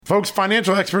Folks,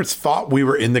 financial experts thought we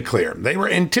were in the clear. They were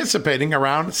anticipating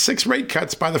around 6 rate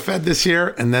cuts by the Fed this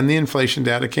year, and then the inflation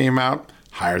data came out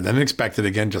higher than expected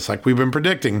again, just like we've been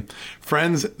predicting.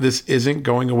 Friends, this isn't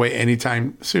going away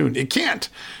anytime soon. It can't.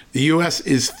 The U.S.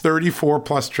 is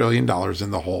 $34+ trillion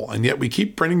in the hole, and yet we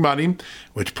keep printing money,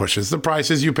 which pushes the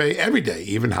prices you pay every day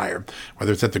even higher,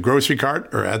 whether it's at the grocery cart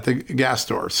or at the gas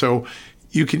store. So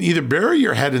you can either bury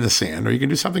your head in the sand or you can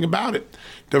do something about it.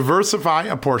 Diversify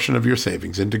a portion of your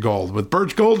savings into gold with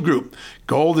Birch Gold Group.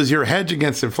 Gold is your hedge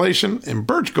against inflation, and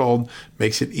Birch Gold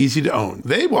makes it easy to own.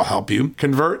 They will help you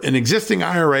convert an existing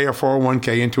IRA or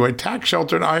 401k into a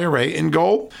tax-sheltered IRA in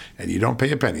gold, and you don't pay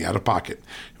a penny out of pocket.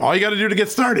 All you got to do to get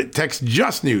started, text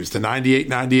Just News to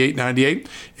 989898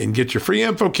 and get your free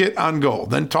info kit on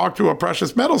gold. Then talk to a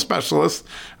precious metal specialist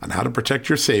on how to protect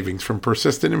your savings from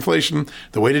persistent inflation.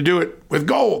 The way to do it with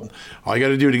gold. All you got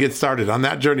to do to get started on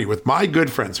that journey with my good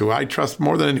friends who I trust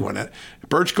more than anyone at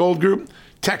Birch Gold Group,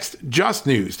 text Just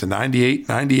News to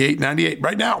 989898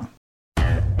 right now.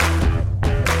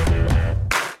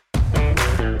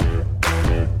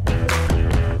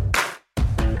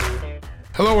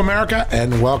 Hello, America,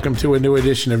 and welcome to a new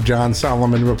edition of John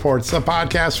Solomon Reports, a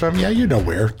podcast from, you know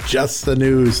where, Just the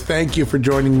News. Thank you for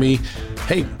joining me.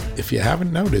 Hey, if you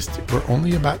haven't noticed, we're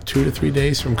only about 2 to 3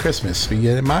 days from Christmas, so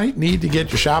you might need to get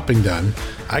your shopping done.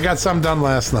 I got some done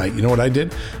last night. You know what I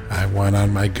did? I went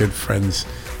on my good friends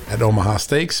at Omaha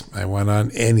Steaks. I went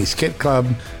on Annie's Kit Club,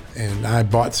 and I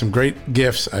bought some great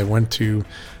gifts. I went to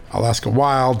Alaska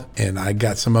Wild, and I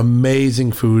got some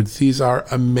amazing foods. These are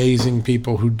amazing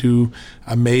people who do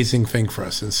amazing things for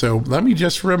us. And so let me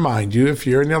just remind you, if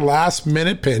you're in your last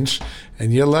minute pinch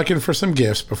and you're looking for some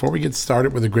gifts before we get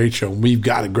started with a great show, we've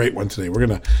got a great one today. We're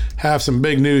going to have some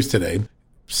big news today.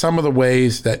 Some of the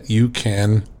ways that you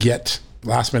can get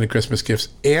last minute Christmas gifts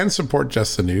and support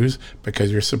Just the News, because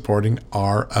you're supporting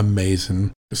our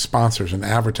amazing sponsors and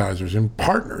advertisers and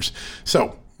partners.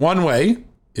 So one way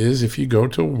is if you go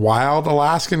to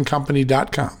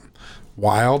wildalaskancompany.com,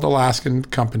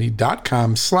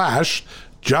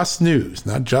 wildalaskancompany.com/justnews,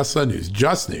 not just the news,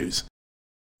 just news.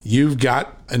 You've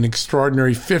got an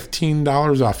extraordinary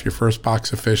 $15 off your first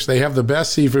box of fish. They have the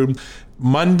best seafood.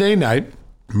 Monday night,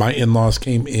 my in-laws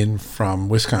came in from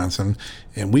Wisconsin,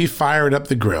 and we fired up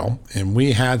the grill, and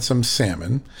we had some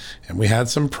salmon, and we had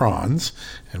some prawns,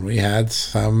 and we had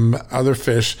some other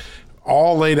fish,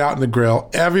 all laid out in the grill.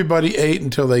 Everybody ate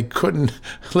until they couldn't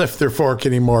lift their fork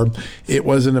anymore. It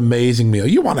was an amazing meal.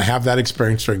 You want to have that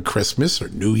experience during Christmas or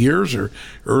New Year's or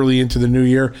early into the new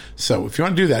year. So if you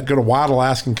want to do that, go to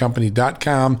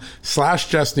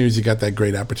wildalaskancompany.com/justnews. You got that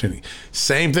great opportunity.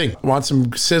 Same thing. Want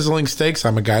some sizzling steaks?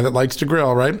 I'm a guy that likes to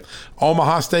grill, right?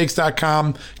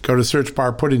 omahasteaks.com. Go to search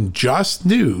bar, put in Just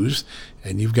News,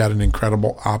 and you've got an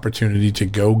incredible opportunity to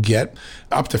go get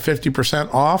up to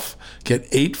 50% off, get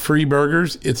 8 free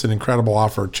burgers. It's an incredible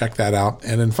offer. Check that out.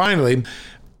 And then finally,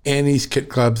 Annie's Kit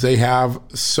Clubs. They have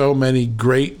so many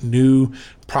great new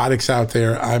products out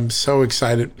there. I'm so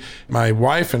excited. My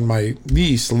wife and my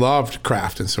niece loved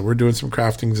craft, and so we're doing some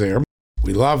craftings there.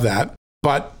 We love that.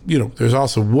 But, there's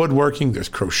also woodworking, there's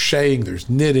crocheting, there's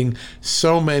knitting,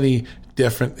 so many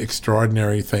different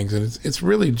extraordinary things. And it's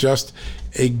really just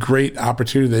a great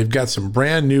opportunity. They've got some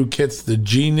brand new kits, the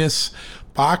Genius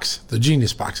Box.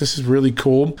 This is really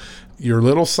cool. Your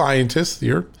little scientist,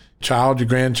 your child, your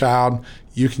grandchild,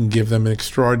 you can give them an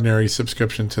extraordinary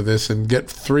subscription to this and get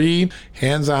 3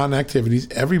 hands-on activities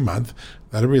every month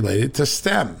that are related to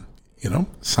STEM.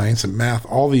 Science and math,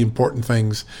 all the important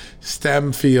things,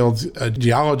 STEM fields,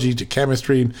 geology to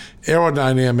chemistry,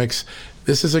 aerodynamics.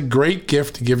 This is a great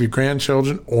gift to give your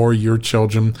grandchildren or your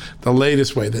children, the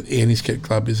latest way that Annie's Kit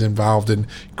Club is involved in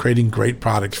creating great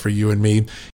products for you and me.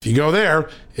 If you go there,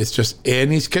 it's just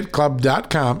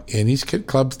annieskitclub.com,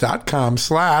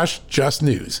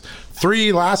 annieskitclubs.com/justnews.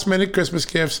 3 last-minute Christmas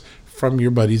gifts from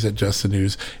your buddies at Just the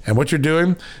News. And what you're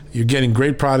doing, you're getting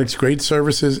great products, great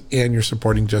services, and you're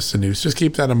supporting Just the News. Just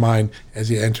keep that in mind as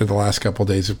you enter the last couple of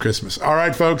days of Christmas. All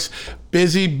right, folks,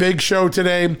 busy, big show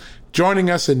today.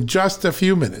 Joining us in just a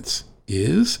few minutes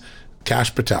is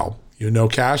Kash Patel. You know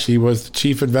Kash, he was the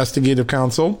chief investigative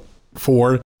counsel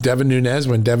for Devin Nunes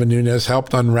when Devin Nunes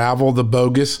helped unravel the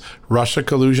bogus Russia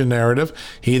collusion narrative.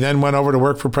 He then went over to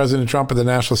work for President Trump at the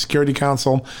National Security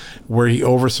Council, where he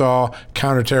oversaw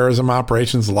counterterrorism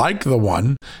operations like the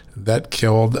one that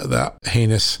killed the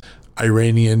heinous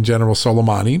Iranian General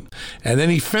Soleimani. And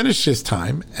then he finished his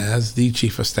time as the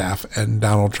chief of staff in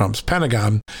Donald Trump's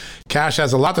Pentagon. Kash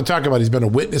has a lot to talk about. He's been a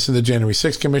witness in the January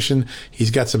 6th Commission.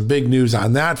 He's got some big news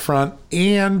on that front.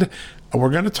 And we're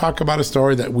going to talk about a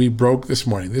story that we broke this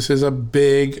morning. This is a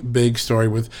big, big story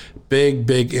with big,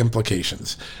 big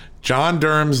implications. John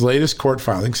Durham's latest court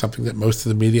filing, something that most of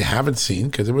the media haven't seen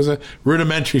because it was a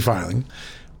rudimentary filing,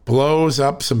 blows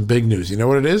up some big news. You know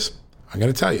what it is? I'm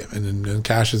going to tell you, and then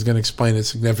Kash is going to explain its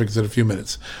significance in a few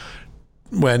minutes.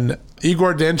 When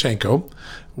Igor Danchenko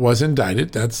was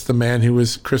indicted, that's the man who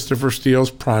was Christopher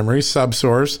Steele's primary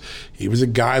subsource. He was a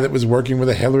guy that was working with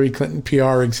a Hillary Clinton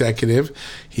PR executive.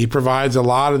 He provides a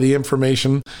lot of the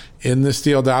information in the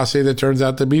Steele dossier that turns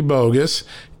out to be bogus,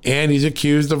 and he's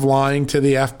accused of lying to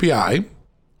the FBI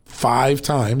 5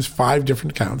 times, 5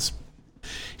 different counts.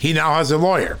 He now has a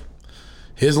lawyer.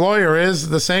 His lawyer is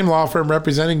the same law firm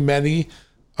representing many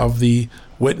of the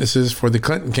witnesses for the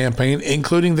Clinton campaign,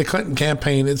 including the Clinton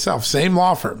campaign itself. Same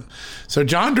law firm. So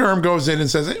John Durham goes in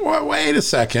and says, hey, well, wait a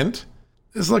second.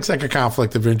 This looks like a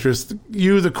conflict of interest.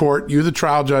 You, the court, you, the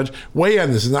trial judge, weigh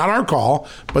in. This is not our call,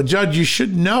 but judge, you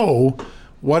should know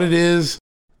what it is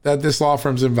that this law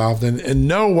firm's involved in and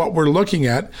know what we're looking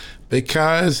at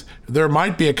because there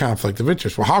might be a conflict of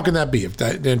interest. Well, how can that be? If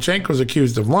Danchenko's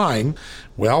accused of lying,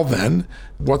 well, then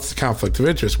what's the conflict of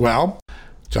interest? Well,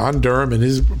 John Durham and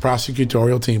his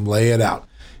prosecutorial team lay it out.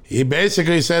 He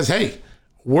basically says, hey,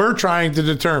 we're trying to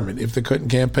determine if the Clinton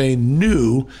campaign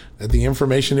knew that the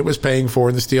information it was paying for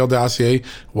in the Steele dossier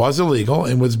was illegal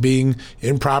and was being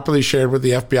improperly shared with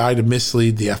the FBI to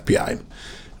mislead the FBI.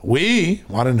 We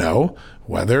want to know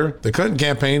whether the Clinton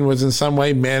campaign was in some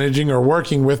way managing or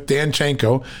working with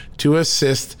Danchenko to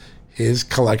assist his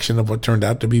collection of what turned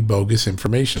out to be bogus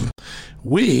information.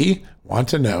 We want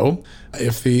to know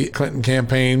if the Clinton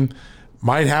campaign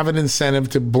might have an incentive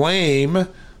to blame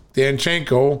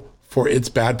Danchenko for its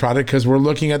bad product because we're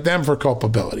looking at them for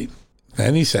culpability.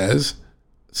 Then he says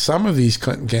some of these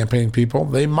Clinton campaign people,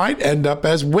 they might end up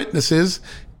as witnesses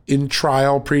in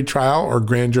trial, pretrial, or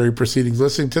grand jury proceedings.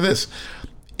 Listening to this.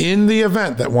 In the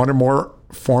event that one or more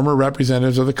former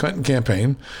representatives of the Clinton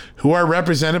campaign, who are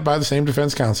represented by the same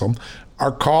defense counsel,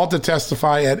 are called to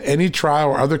testify at any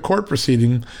trial or other court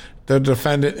proceeding, the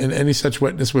defendant and any such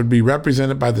witness would be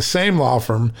represented by the same law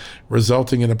firm,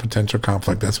 resulting in a potential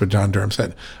conflict. That's what John Durham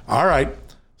said. All right,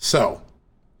 so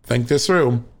think this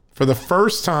through. For the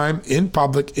first time in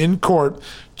public, in court,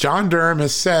 John Durham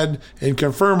has said and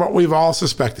confirmed what we've all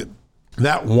suspected,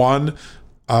 that one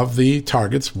of the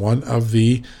targets, one of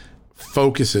the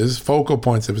focal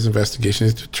points of his investigation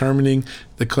is determining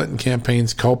the Clinton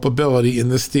campaign's culpability in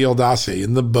the Steele dossier,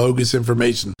 in the bogus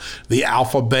information, the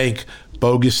Alpha Bank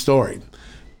bogus story.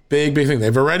 Big thing.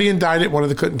 They've already indicted one of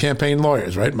the Clinton campaign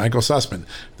lawyers, right? Michael Sussman.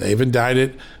 They've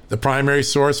indicted the primary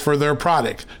source for their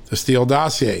product, the Steele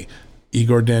dossier,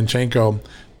 Igor Danchenko.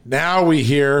 Now we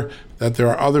hear that there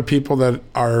are other people that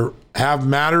have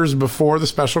matters before the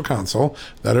special counsel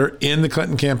that are in the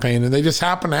Clinton campaign, and they just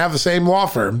happen to have the same law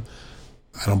firm.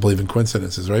 I don't believe in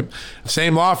coincidences, right?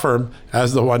 Same law firm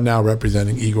as the one now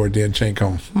representing Igor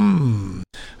Danchenko.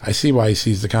 I see why he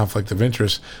sees the conflict of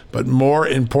interest. But more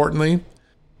importantly,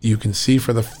 you can see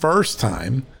for the first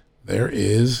time there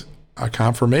is a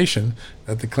confirmation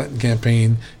that the Clinton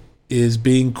campaign is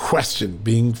being questioned,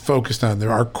 being focused on.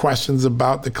 There are questions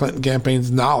about the Clinton campaign's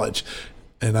knowledge.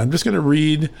 And I'm just going to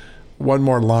read one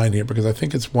more line here because I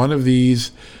think it's one of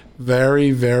these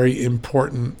very, very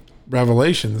important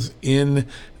revelations in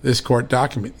this court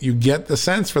document. You get the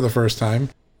sense for the first time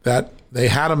that they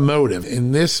had a motive.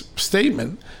 In this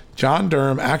statement, John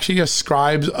Durham actually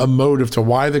ascribes a motive to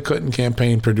why the Clinton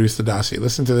campaign produced the dossier.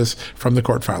 Listen to this from the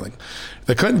court filing.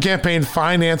 The Clinton campaign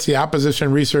financed the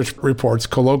opposition research reports,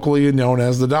 colloquially known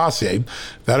as the dossier,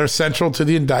 that are central to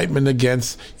the indictment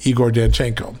against Igor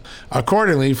Danchenko.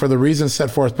 Accordingly, for the reasons set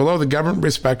forth below, the government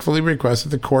respectfully requests that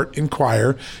the court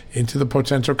inquire into the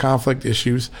potential conflict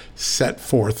issues set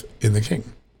forth in the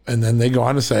King. And then they go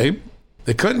on to say,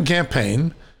 the Clinton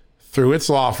campaign, through its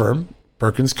law firm,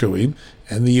 Perkins Coie,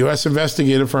 and the U.S.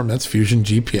 investigative firm, that's Fusion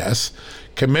GPS,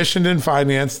 commissioned and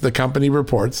financed the company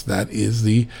reports, that is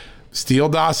the Steele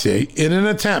dossier, in an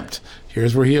attempt,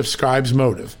 here's where he ascribes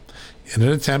motive, in an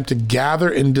attempt to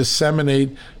gather and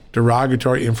disseminate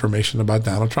derogatory information about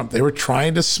Donald Trump. They were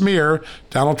trying to smear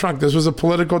Donald Trump. This was a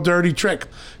political dirty trick,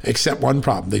 except one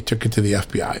problem. They took it to the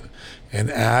FBI. And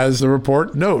as the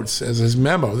report notes, as his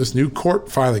memo, this new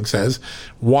court filing says,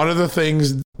 one of the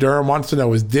things Durham wants to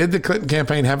know is, did the Clinton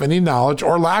campaign have any knowledge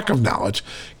or lack of knowledge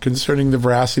concerning the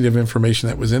veracity of information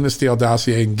that was in the Steele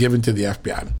dossier and given to the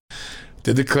FBI?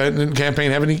 Did the Clinton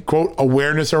campaign have any, quote,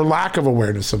 awareness or lack of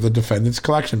awareness of the defendant's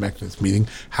collection mechanism, meaning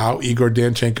how Igor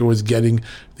Danchenko was getting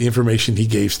the information he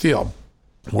gave Steele?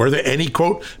 Were there any,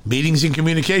 quote, meetings and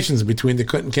communications between the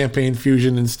Clinton campaign,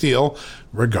 Fusion, and Steele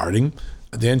regarding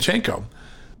Danchenko.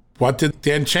 What did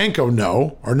Danchenko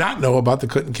know or not know about the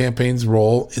Clinton campaign's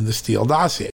role in the Steele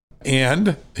dossier?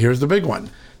 And here's the big one.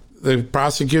 The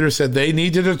prosecutor said they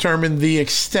need to determine the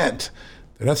extent.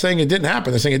 They're not saying it didn't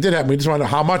happen. They're saying it did happen. We just want to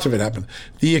know how much of it happened.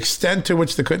 The extent to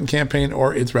which the Clinton campaign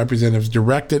or its representatives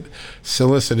directed,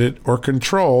 solicited, or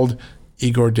controlled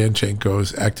Igor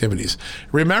Danchenko's activities.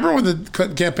 Remember when the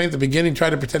Clinton campaign at the beginning tried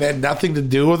to pretend it had nothing to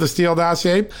do with the Steele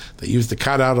dossier? They used the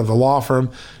cutout of the law firm.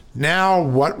 Now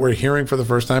what we're hearing for the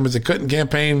first time is the Clinton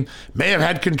campaign may have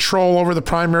had control over the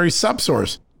primary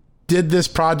subsource, did this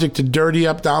project to dirty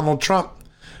up Donald Trump,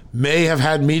 may have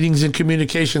had meetings and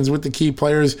communications with the key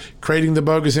players creating the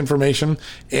bogus information,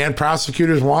 and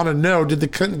prosecutors want to know, did the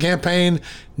Clinton campaign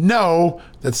know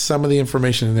that some of the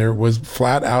information in there was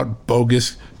flat out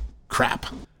bogus crap?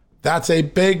 That's a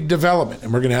big development,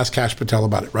 and we're going to ask Kash Patel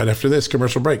about it right after this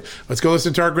commercial break. Let's go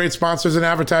listen to our great sponsors and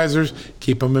advertisers.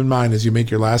 Keep them in mind as you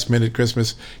make your last-minute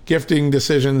Christmas gifting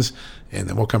decisions, and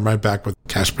then we'll come right back with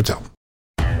Kash Patel.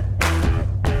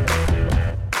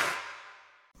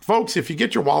 Folks, if you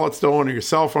get your wallet stolen or your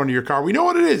cell phone or your car, we know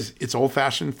what it is. It's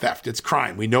old-fashioned theft. It's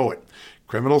crime. We know it.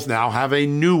 Criminals now have a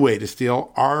new way to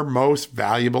steal our most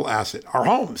valuable asset, our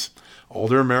homes.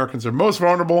 Older Americans are most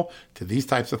vulnerable to these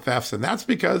types of thefts, and that's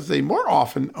because they more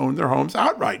often own their homes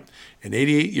outright. An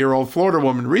 88-year-old Florida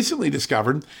woman recently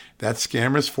discovered that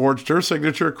scammers forged her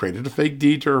signature, created a fake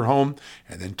deed to her home,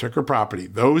 and then took her property.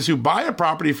 Those who buy a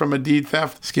property from a deed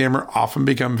theft scammer often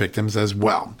become victims as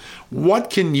well. What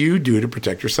can you do to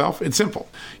protect yourself? It's simple.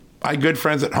 My good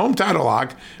friends at Home Title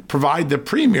Lock provide the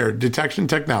premier detection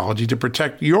technology to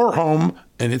protect your home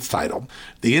and its title.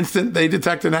 The instant they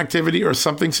detect an activity or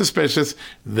something suspicious,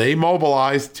 they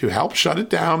mobilize to help shut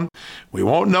it down. We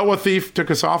won't know a thief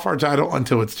took us off our title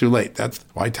until it's too late. That's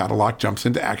why Title Lock jumps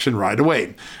into action right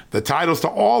away. The titles to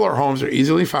all our homes are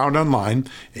easily found online.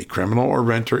 A criminal or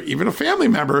renter, even a family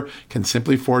member, can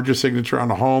simply forge your signature on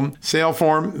a home sale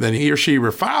form. Then he or she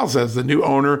refiles as the new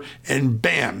owner, and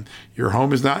bam, your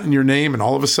home is not in your name, and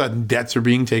all of a sudden, debts are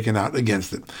being taken out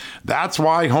against it. That's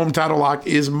why Home Title Lock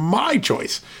is my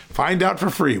choice. Find out for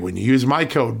free when you use my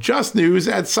code JUSTNEWS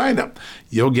at sign-up.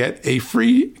 You'll get a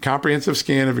free comprehensive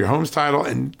scan of your home's title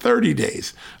and 30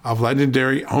 days of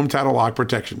legendary Home Title Lock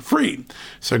protection free.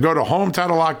 So go to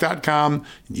HometitleLock.com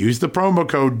and use the promo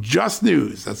code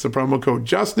JUSTNEWS. That's the promo code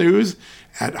JUSTNEWS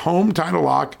at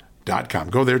HometitleLock.com.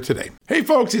 Go there today. Hey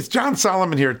folks, it's John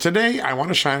Solomon here. Today, I want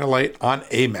to shine a light on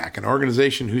AMAC, an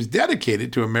organization who's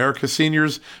dedicated to America's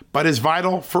seniors, but is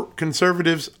vital for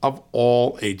conservatives of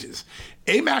all ages.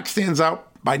 AMAC stands out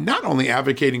by not only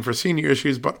advocating for senior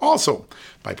issues, but also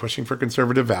by pushing for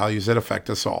conservative values that affect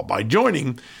us all. By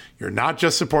joining, you're not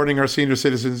just supporting our senior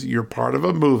citizens, you're part of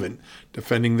a movement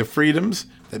defending the freedoms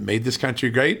that made this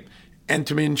country great and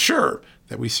to ensure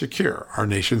that we secure our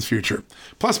nation's future.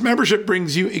 Plus, membership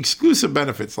brings you exclusive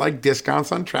benefits like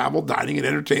discounts on travel, dining, and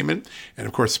entertainment, and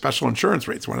of course, special insurance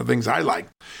rates, one of the things I like.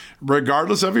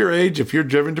 Regardless of your age, if you're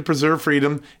driven to preserve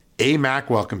freedom, AMAC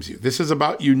welcomes you. This is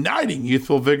about uniting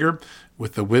youthful vigor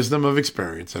with the wisdom of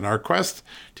experience in our quest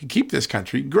to keep this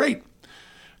country great.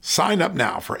 Sign up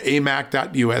now for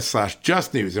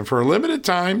amac.us/justnews, and for a limited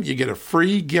time, you get a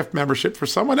free gift membership for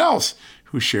someone else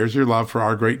who shares your love for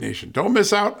our great nation. Don't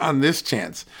miss out on this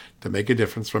chance to make a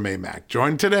difference from AMAC.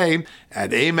 Join today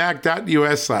at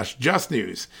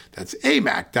amac.us/justnews. That's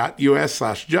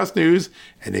amac.us/justnews,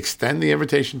 and extend the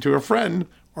invitation to a friend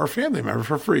or family member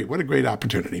for free. What a great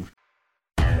opportunity.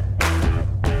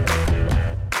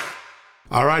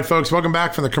 All right, folks, welcome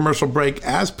back from the commercial break.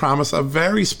 As promised, a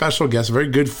very special guest, a very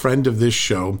good friend of this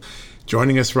show,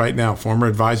 joining us right now, former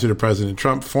advisor to President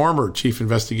Trump, former chief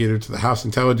investigator to the House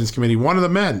Intelligence Committee, one of the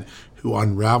men who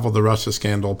unraveled the Russia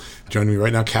scandal. Joining me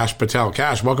right now, Kash Patel.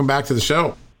 Kash, welcome back to the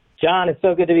show. John, it's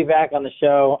so good to be back on the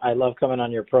show. I love coming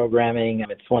on your programming.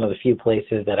 It's one of the few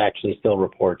places that actually still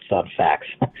reports on facts.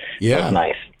 Yeah, it's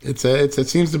nice. It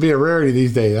seems to be a rarity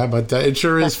these days, but it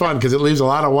sure is fun because it leaves a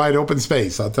lot of wide open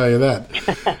space. I'll tell you that.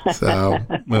 So,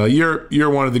 well,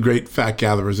 you're one of the great fact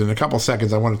gatherers. In a couple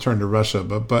seconds, I want to turn to Russia,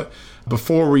 but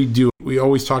before we do, we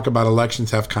always talk about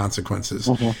elections have consequences.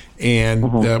 Mm-hmm.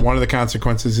 And one of the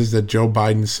consequences is that Joe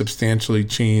Biden substantially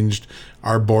changed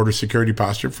our border security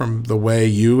posture from the way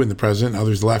you and the president and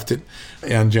others left it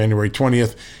on January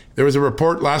 20th. There was a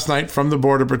report last night from the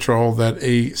Border Patrol that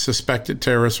a suspected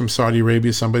terrorist from Saudi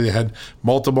Arabia, somebody that had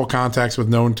multiple contacts with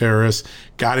known terrorists,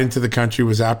 got into the country,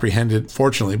 was apprehended,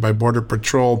 fortunately, by Border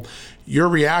Patrol. Your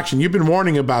reaction, you've been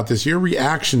warning about this, your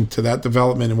reaction to that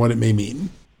development and what it may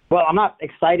mean? Well, I'm not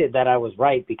excited that I was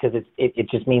right because it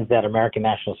just means that American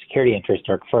national security interests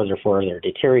are further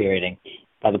deteriorating.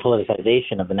 by the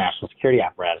politicization of the national security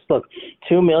apparatus. Look,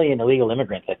 2 million illegal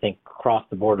immigrants, I think, crossed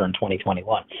the border in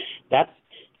 2021. That's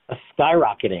a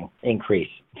skyrocketing increase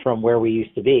from where we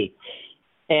used to be.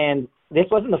 And this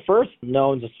wasn't the first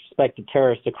known suspected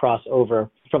terrorist to cross over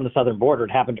from the southern border.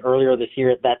 It happened earlier this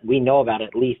year that we know about,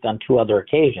 at least on 2 other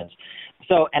occasions.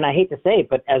 So, and I hate to say it,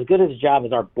 but as good a job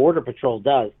as our Border Patrol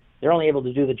does, they're only able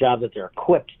to do the job that they're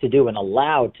equipped to do and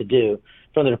allowed to do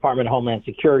from the Department of Homeland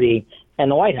Security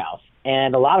and the White House.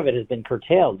 And a lot of it has been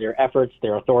curtailed. Their efforts,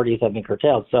 their authorities have been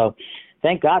curtailed. So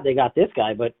thank God they got this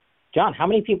guy. But, John, how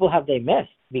many people have they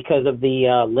missed because of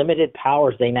the limited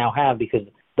powers they now have, because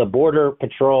the Border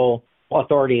Patrol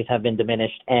authorities have been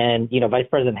diminished? And, you know, Vice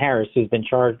President Harris, who's been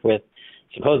charged with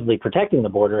supposedly protecting the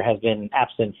border, has been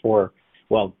absent for,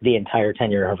 well, the entire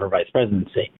tenure of her vice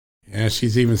presidency. Yeah,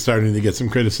 she's even starting to get some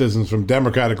criticisms from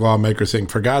Democratic lawmakers saying,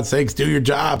 for God's sakes, do your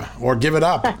job or give it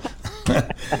up.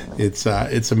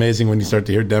 It's amazing when you start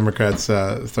to hear Democrats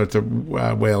start to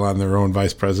wail on their own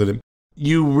vice president.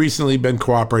 You recently been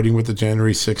cooperating with the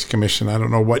January 6th Commission. I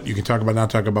don't know what you can talk about, not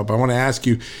talk about, but I want to ask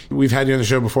you, we've had you on the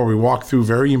show before. We walked through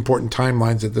very important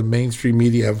timelines that the mainstream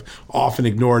media have often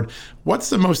ignored. What's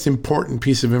the most important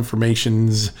piece of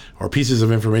information or pieces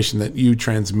of information that you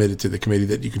transmitted to the committee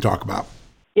that you can talk about?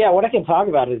 Yeah, what I can talk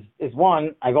about is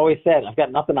one, I've always said, I've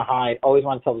got nothing to hide, always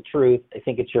want to tell the truth. I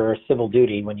think it's your civil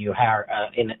duty when you hire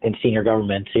in senior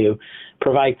government to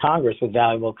provide Congress with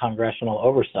valuable congressional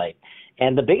oversight.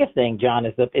 And the biggest thing, John,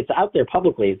 is that it's out there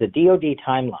publicly, is the DOD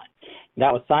timeline.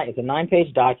 That was signed. It's a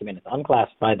 9-page document. It's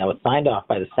unclassified. That was signed off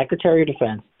by the Secretary of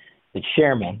Defense, the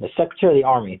Chairman, the Secretary of the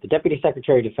Army, the Deputy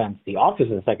Secretary of Defense, the Office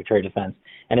of the Secretary of Defense,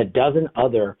 and a dozen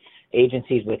other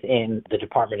agencies within the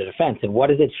Department of Defense. And what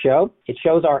does it show? It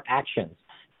shows our actions,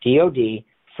 DOD,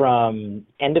 from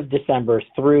end of December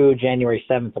through January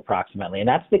 7th approximately. And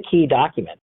that's the key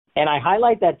document. And I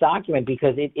highlight that document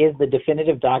because it is the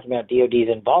definitive document of DOD's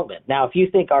involvement. Now, if you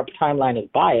think our timeline is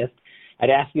biased, I'd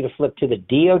ask you to flip to the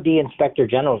DOD Inspector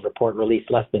General's report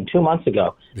released less than 2 months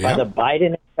ago by the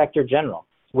Biden Inspector General,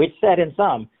 which said in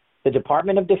sum, the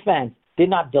Department of Defense did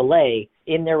not delay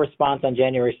in their response on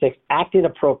January 6th, acted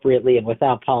appropriately and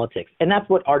without politics. And that's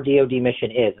what our DOD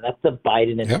mission is. And that's the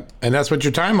Biden. Yep. And that's what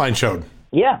your timeline showed.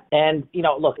 Yeah. And, you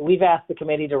know, look, we've asked the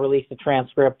committee to release the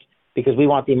transcript because we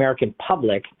want the American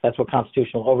public, that's what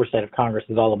constitutional oversight of Congress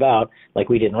is all about, like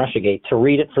we did in Russiagate, to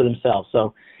read it for themselves.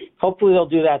 So hopefully they'll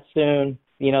do that soon.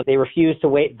 You know, they refused to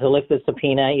wait to lift the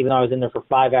subpoena, even though I was in there for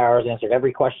 5 hours, answered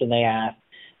every question they asked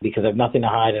because I have nothing to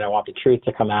hide and I want the truth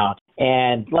to come out.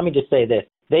 And let me just say this.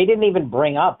 They didn't even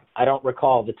bring up, I don't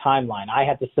recall, the timeline. I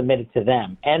had to submit it to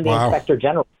them. And the Inspector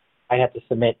General, I had to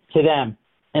submit to them.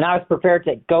 And I was prepared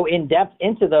to go in depth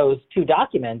into those 2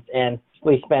 documents, and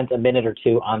we spent a minute or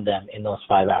 2 on them in those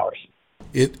 5 hours.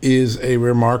 It is a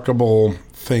remarkable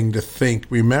thing to think.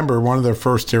 Remember, one of their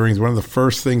first hearings, one of the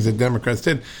first things that Democrats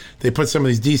did, they put some of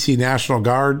these D.C. National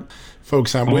Guard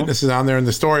folks on witnesses on there, and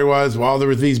the story was, while there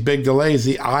were these big delays,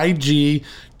 the IG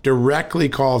directly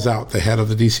calls out the head of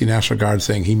the D.C. National Guard,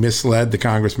 saying he misled the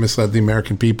Congress, misled the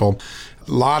American people.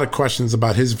 A lot of questions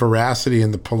about his veracity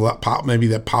and maybe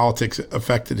that politics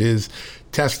affected his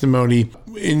testimony.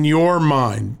 In your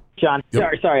mind, John,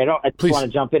 sorry, I just want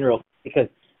to jump in real quick because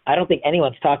I don't think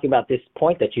anyone's talking about this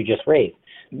point that you just raised.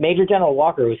 Major General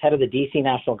Walker, who's head of the D.C.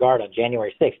 National Guard on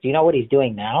January 6th, do you know what he's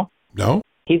doing now? No.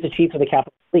 He's the chief of the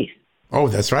Capitol Police. Oh,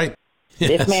 that's right.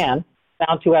 Yes. This man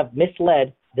found to have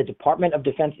misled the Department of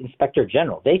Defense Inspector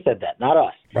General. They said that, not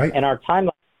us. Right. And our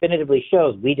timeline definitively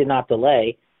shows we did not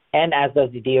delay, and as does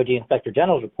the DOD Inspector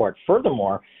General's report.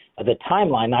 Furthermore, the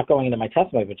timeline, not going into my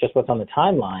testimony, but just what's on the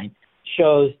timeline,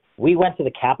 shows we went to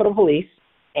the Capitol Police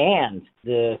and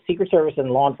the Secret Service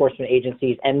and law enforcement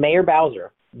agencies and Mayor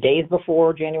Bowser days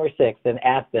before January 6th and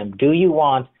asked them, do you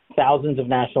want thousands of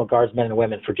National Guardsmen and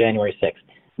women for January 6th?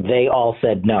 They all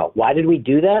said no. Why did we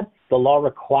do that? The law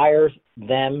requires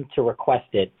them to request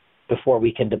it before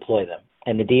we can deploy them.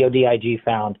 And the DOD IG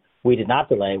found we did not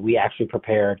delay. We actually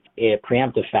prepared in a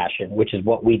preemptive fashion, which is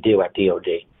what we do at DOD.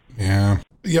 Yeah.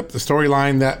 Yep, the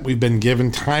storyline that we've been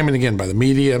given time and again by the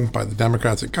media, by the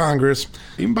Democrats in Congress,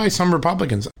 even by some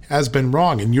Republicans, has been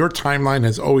wrong. And your timeline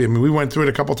has always, we went through it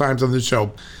a couple times on the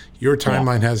show. Your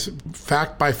timeline has,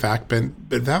 fact by fact, been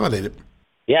validated.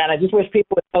 Yeah, and I just wish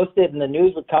people would post it and the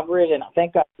news would cover it, and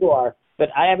thank God you are. But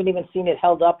I haven't even seen it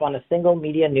held up on a single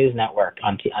media news network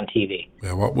on TV.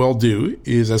 Well, what we'll do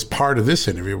is, as part of this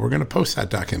interview, we're going to post that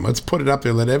document. Let's put it up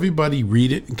there, let everybody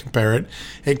read it and compare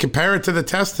it to the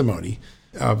testimony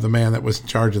of the man that was in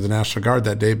charge of the National Guard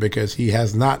that day, because he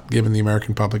has not given the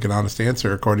American public an honest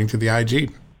answer, according to the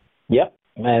IG. Yep,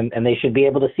 and they should be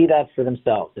able to see that for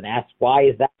themselves and ask, why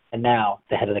is that and now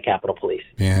the head of the Capitol Police.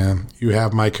 Yeah, you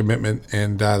have my commitment,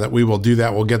 and that we will do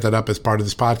that. We'll get that up as part of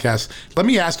this podcast. Let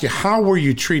me ask you, how were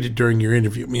you treated during your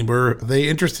interview? I mean, were they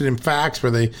interested in facts?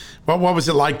 Were they? What was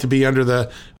it like to be under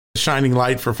the shining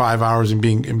light for 5 hours and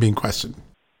being questioned?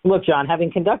 Look, John,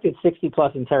 having conducted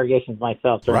 60-plus interrogations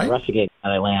myself during the Russiagate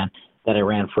that I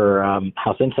ran for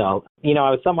House Intel,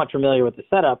 I was somewhat familiar with the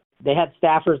setup. They had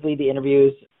staffers lead the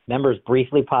interviews. Members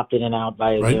briefly popped in and out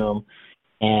via Zoom.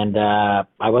 And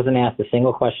I wasn't asked a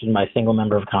single question by a single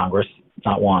member of Congress,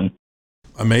 not one.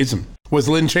 Amazing. Was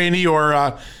Lynn Cheney or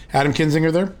Adam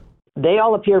Kinzinger there? They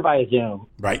all appeared via Zoom.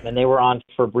 Right. And they were on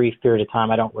for a brief period of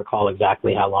time. I don't recall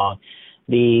exactly how long.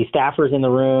 The staffers in the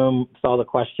room saw the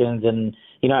questions. And,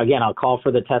 again, I'll call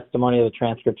for the testimony of the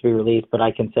transcript to be released. But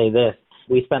I can say this.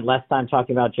 We spent less time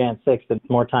talking about Jan 6th and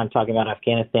more time talking about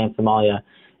Afghanistan, Somalia,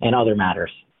 and other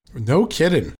matters. No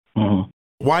kidding. Mm-hmm.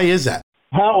 Why is that?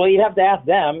 Well, you'd have to ask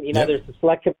them. There's a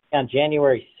select committee on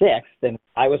January 6th, and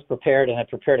I was prepared and had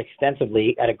prepared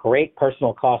extensively at a great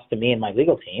personal cost to me and my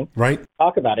legal team. Right. To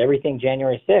talk about everything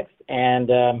January 6th.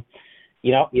 And,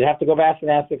 you'd have to go back and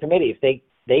ask the committee. If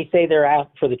they say they're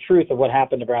asked for the truth of what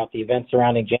happened about the events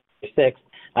surrounding January 6th,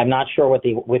 I'm not sure what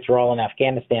the withdrawal in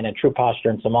Afghanistan and true posture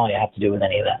in Somalia have to do with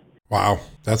any of that. Wow,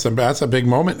 that's a big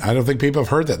moment. I don't think people have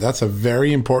heard that. That's a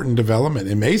very important development.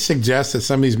 It may suggest that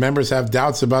some of these members have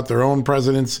doubts about their own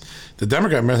president's, the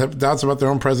Democrat members have doubts about their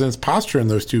own president's posture in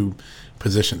those two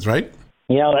positions, right?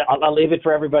 I'll leave it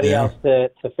for everybody else to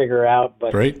figure out.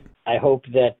 But Great. I hope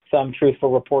that some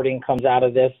truthful reporting comes out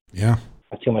of this. Yeah.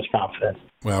 Not too much confidence.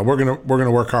 Well, we're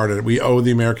gonna work hard at it. We owe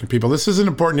the American people. This is an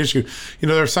important issue.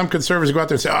 There are some conservatives who go out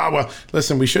there and say,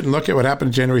 listen, we shouldn't look at what happened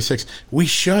on January 6th. We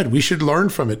should. We should learn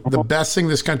from it. The best thing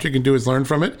this country can do is learn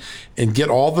from it and get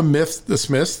all the myths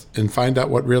dismissed and find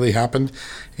out what really happened.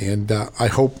 And I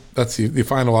hope that's the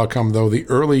final outcome, though. The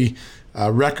early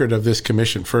record of this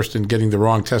commission, first in getting the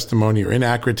wrong testimony or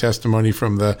inaccurate testimony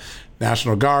from the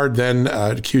National Guard, then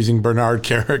accusing Bernard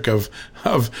Kerik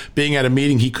of being at a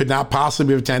meeting he could not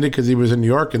possibly have attended because he was in New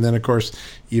York. And then, of course,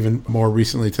 even more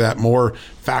recently to that, more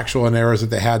factual and errors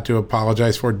that they had to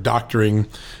apologize for, doctoring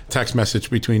text message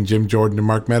between Jim Jordan and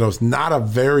Mark Meadows. Not a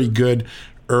very good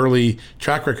early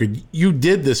track record. You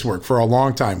did this work for a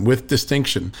long time with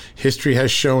distinction. History has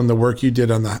shown the work you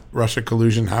did on the Russia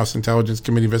collusion House Intelligence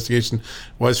Committee investigation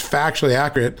was factually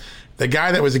accurate. The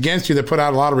guy that was against you that put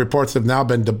out a lot of reports have now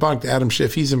been debunked, Adam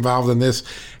Schiff, he's involved in this.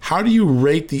 How do you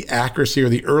rate the accuracy or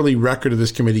the early record of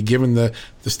this committee given the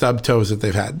stub toes that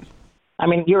they've had? I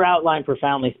mean, your outline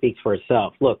profoundly speaks for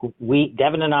itself. Look,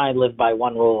 Devin and I lived by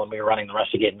one rule when we were running the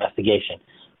Russiagate investigation.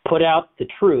 Put out the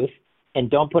truth and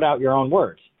don't put out your own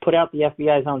words. Put out the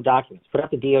FBI's own documents. Put out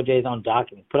the DOJ's own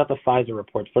documents. Put out the Pfizer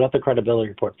reports. Put out the credibility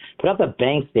reports. Put out the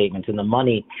bank statements and the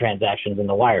money transactions and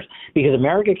the wires. Because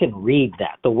America can read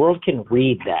that. The world can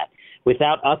read that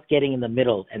without us getting in the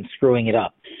middle and screwing it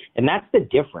up. And that's the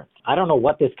difference. I don't know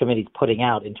what this committee's putting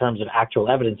out in terms of actual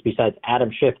evidence besides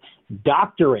Adam Schiff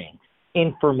doctoring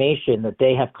information that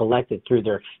they have collected through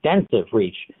their extensive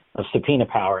reach of subpoena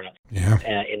power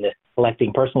in the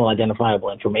collecting personal identifiable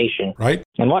information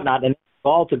and whatnot. And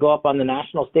all to go up on the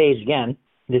national stage again.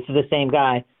 This is the same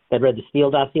guy that read the Steele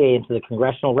dossier into the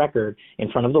congressional record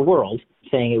in front of the world,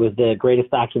 saying it was the greatest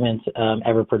document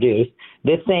ever produced.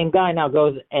 This same guy now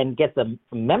goes and gets a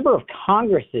member of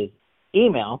Congress's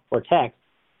email or text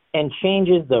and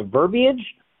changes the verbiage,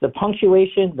 the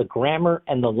punctuation, the grammar,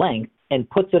 and the length, and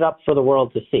puts it up for the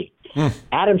world to see.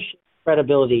 Adam Schiff's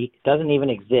credibility doesn't even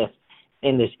exist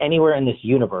anywhere in this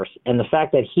universe. And the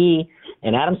fact that he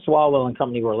and Adam Swalwell and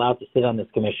company were allowed to sit on this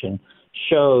commission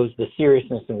shows the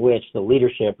seriousness in which the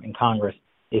leadership in Congress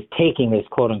is taking this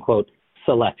quote unquote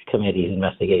select committee's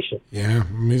investigation. Yeah,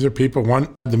 these are people,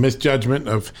 one, the misjudgment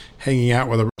of hanging out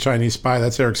with a Chinese spy,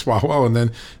 that's Eric Swalwell, and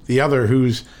then the other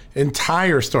whose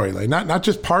entire storyline, not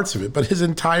just parts of it, but his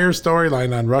entire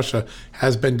storyline on Russia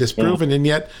has been disproven, and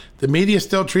yet the media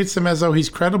still treats him as though he's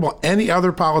credible. Any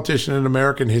other politician in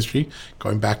American history,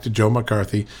 going back to Joe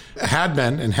McCarthy, had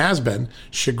been and has been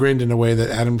chagrined in a way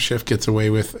that Adam Schiff gets away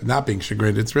with not being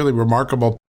chagrined. It's really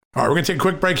remarkable. All right, we're going to take a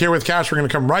quick break here with Kash. We're going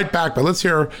to come right back, but let's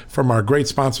hear from our great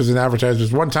sponsors and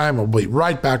advertisers one time. We'll be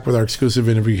right back with our exclusive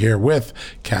interview here with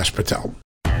Kash Patel.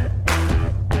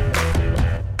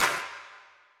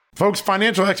 Folks,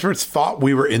 financial experts thought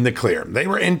we were in the clear. They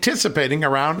were anticipating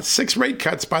around 6 rate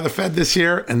cuts by the Fed this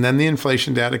year, and then the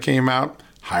inflation data came out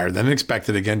higher than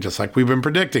expected again, just like we've been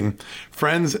predicting.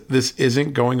 Friends, this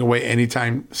isn't going away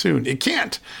anytime soon. It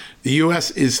can't. The U.S.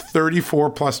 is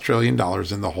 $34+ trillion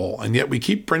in the hole, and yet we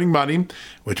keep printing money,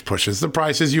 which pushes the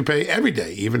prices you pay every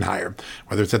day even higher,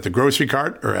 whether it's at the grocery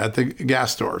cart or at the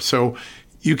gas store. So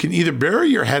You can either bury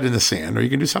your head in the sand or you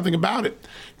can do something about it.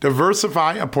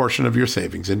 Diversify a portion of your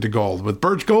savings into gold with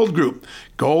Birch Gold Group.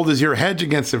 Gold is your hedge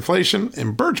against inflation,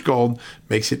 and Birch Gold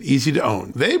makes it easy to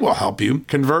own. They will help you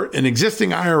convert an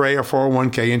existing IRA or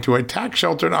 401k into a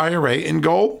tax-sheltered IRA in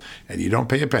gold, and you don't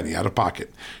pay a penny out of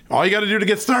pocket. All you got to do to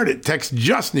get started, text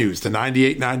Just News to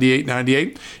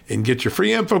 989898 and get your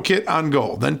free info kit on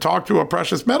gold. Then talk to a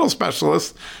precious metal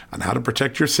specialist on how to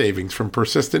protect your savings from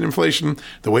persistent inflation.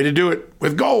 The way to do it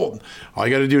with gold. All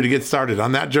you got to do to get started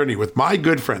on that journey with my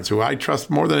good friends who I trust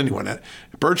more than anyone at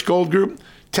Birch Gold Group,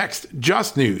 text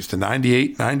Just News to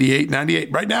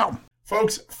 989898 right now.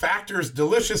 Folks, Factor's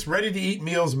delicious, ready-to-eat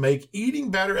meals make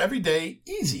eating better every day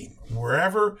easy.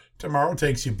 Wherever tomorrow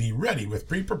takes you, be ready with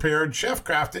pre-prepared,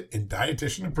 chef-crafted, and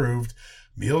dietitian-approved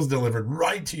meals delivered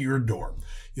right to your door.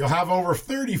 You'll have over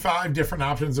 35 different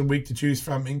options a week to choose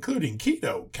from, including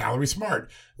keto, calorie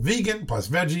smart, vegan plus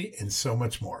veggie, and so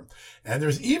much more. And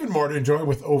there's even more to enjoy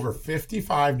with over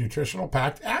 55 nutritional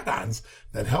packed add-ons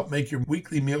that help make your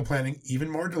weekly meal planning even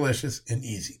more delicious and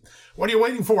easy. What are you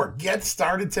waiting for? Get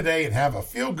started today and have a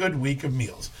feel-good week of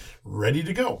meals ready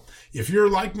to go. If you're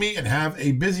like me and have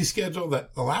a busy schedule,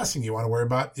 that the last thing you want to worry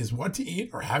about is what to eat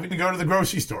or having to go to the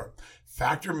grocery store.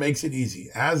 Factor makes it easy,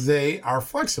 as they are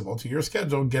flexible to your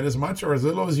schedule. Get as much or as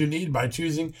little as you need by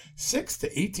choosing 6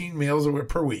 to 18 meals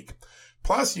per week.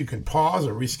 Plus, you can pause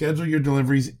or reschedule your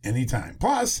deliveries anytime.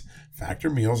 Plus, Factor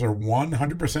meals are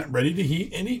 100% ready to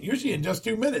heat and eat, usually in just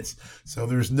 2 minutes. So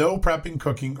there's no prepping,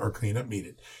 cooking, or cleanup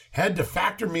needed. Head to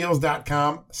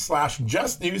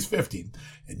factormeals.com/justnews50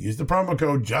 and use the promo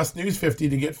code JustNews50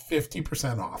 to get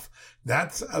 50% off.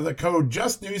 That's the code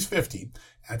JustNews50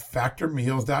 at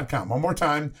factormeals.com. One more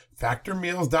time,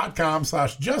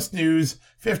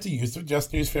 factormeals.com/justnews50. Use the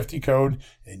JustNews50 code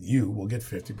and you will get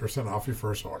 50% off your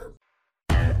first order.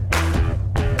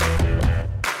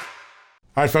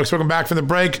 All right, folks, welcome back from the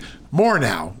break. More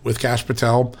now with Kash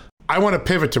Patel. I want to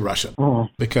pivot to Russia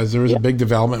because there is a big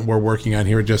development we're working on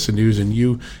here at Just the News, and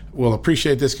you will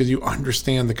appreciate this because you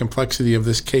understand the complexity of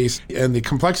this case and the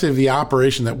complexity of the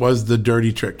operation that was the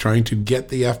dirty trick, trying to get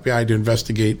the FBI to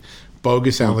investigate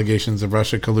bogus allegations of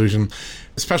Russia collusion.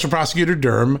 Special Prosecutor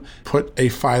Durham put a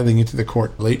filing into the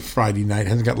court late Friday night,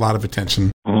 hasn't got a lot of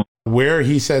attention, where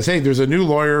he says, hey, there's a new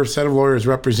set of lawyers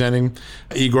representing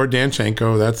Igor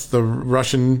Danchenko. That's the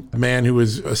Russian man who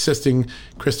was assisting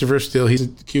Christopher Steele. He's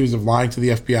accused of lying to the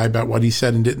FBI about what he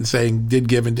said and didn't say, and did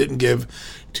give and didn't give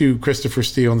to Christopher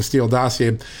Steele in the Steele dossier.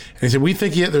 And he said, we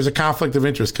think there's a conflict of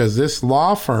interest because this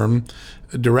law firm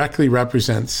directly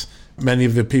represents many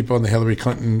of the people in the Hillary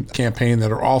Clinton campaign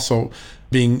that are also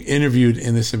being interviewed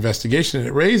in this investigation. And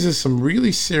it raises some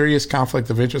really serious conflict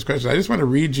of interest questions. I just want to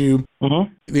read you.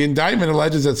 The indictment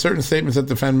alleges that certain statements that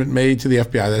the defendant made to the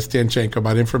FBI, that's Danchenko,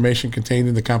 about information contained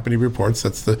in the company reports,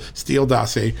 that's the Steele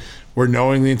dossier, were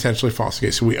knowingly, intentionally false.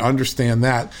 Okay, so we understand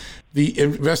that. The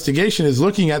investigation is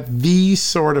looking at these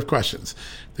sort of questions.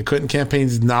 The Clinton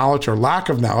campaign's knowledge or lack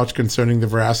of knowledge concerning the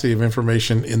veracity of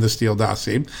information in the Steele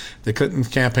dossier. The Clinton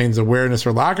campaign's awareness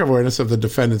or lack of awareness of the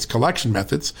defendant's collection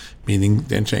methods, meaning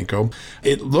Danchenko.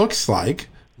 It looks like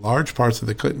large parts of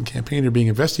the Clinton campaign are being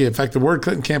investigated. In fact, the word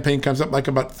Clinton campaign comes up like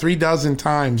about 36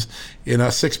 times in a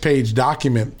 6-page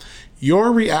document.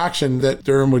 Your reaction that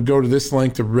Durham would go to this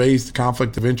length to raise the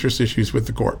conflict of interest issues with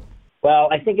the court? Well,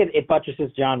 I think it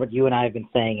buttresses, John, what you and I have been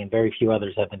saying and very few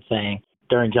others have been saying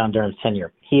during John Durham's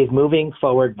tenure. He is moving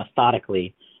forward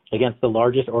methodically against the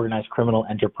largest organized criminal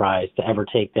enterprise to ever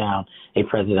take down a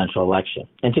presidential election.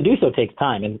 And to do so takes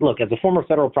time. And look, as a former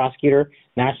federal prosecutor,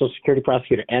 national security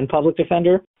prosecutor, and public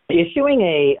defender, issuing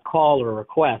a call or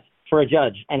request for a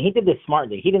judge, and he did this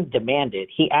smartly. He didn't demand it.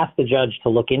 He asked the judge to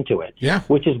look into it,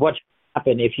 which is what should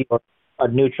happen if you are a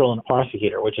neutral and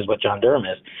prosecutor, which is what John Durham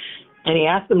is. And he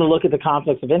asked them to look at the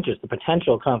conflicts of interest, the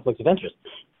potential conflicts of interest.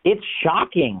 It's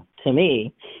shocking to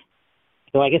me,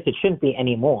 though I guess it shouldn't be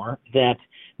anymore, that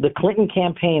the Clinton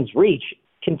campaign's reach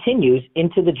continues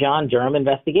into the John Durham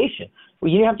investigation.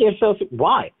 Well, you have to ask yourself,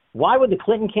 why? Why would the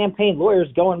Clinton campaign lawyers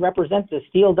go and represent the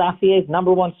Steele dossier's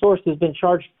number one source who's been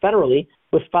charged federally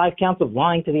with 5 counts of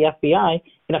lying to the FBI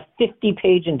in a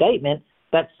 50-page indictment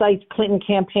that cites Clinton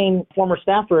campaign former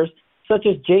staffers such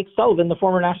as Jake Sullivan, the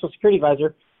former national security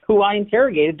advisor, who I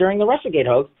interrogated during the Russiagate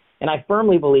hoax, and I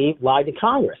firmly believe lied to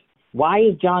Congress. Why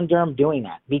is John Durham doing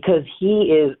that? Because he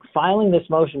is filing this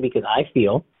motion because I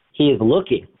feel he is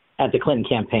looking at the Clinton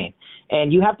campaign.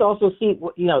 And you have to also see,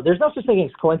 there's no such thing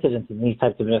as coincidence in these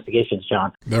types of investigations,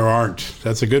 John. There aren't.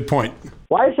 That's a good point.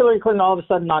 Why is Hillary Clinton all of a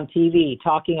sudden on TV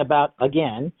talking about,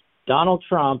 again, Donald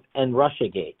Trump and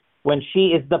Russiagate when she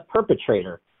is the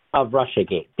perpetrator of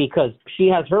Russiagate? Because she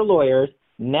has her lawyers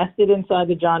nested inside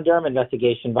the John Durham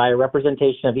investigation by a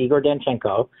representation of Igor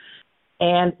Danchenko.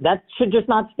 And that should just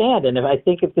not stand. And I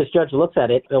think if this judge looks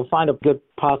at it, he'll find a good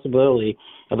possibility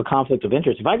of a conflict of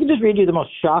interest. If I could just read you the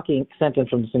most shocking sentence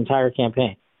from this entire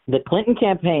campaign. The Clinton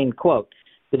campaign, quote,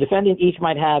 the defendant each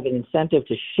might have an incentive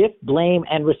to shift blame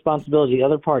and responsibility to the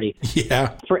other party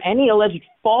for any alleged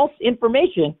false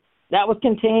information that was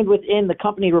contained within the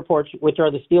company reports, which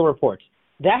are the Steele reports.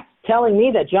 That's telling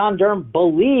me that John Durham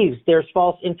believes there's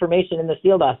false information in the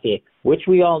Steele dossier, which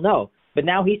we all know. But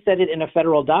now he said it in a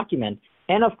federal document.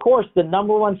 And, of course, the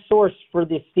number one source for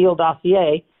the Steele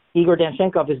dossier, Igor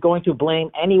Danchenko, is going to blame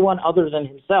anyone other than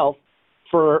himself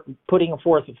for putting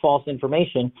forth false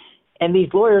information. And these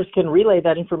lawyers can relay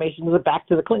that information back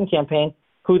to the Clinton campaign,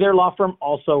 who their law firm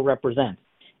also represents.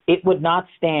 It would not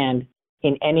stand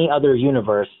in any other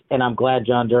universe, and I'm glad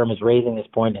John Durham is raising this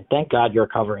point, and thank God you're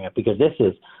covering it, because this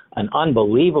is an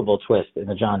unbelievable twist in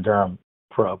the John Durham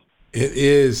probe. It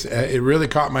is. It really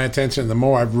caught my attention. The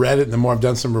more I've read it, and the more I've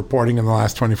done some reporting in the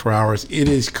last 24 hours, it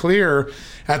is clear,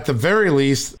 at the very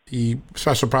least, the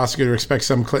special prosecutor expects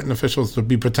some Clinton officials to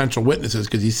be potential witnesses,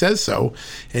 because he says so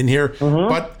in here. Mm-hmm.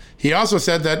 But he also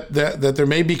said that there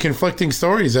may be conflicting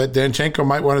stories, that Danchenko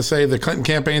might want to say the Clinton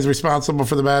campaign is responsible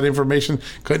for the bad information.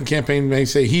 Clinton campaign may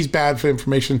say he's bad for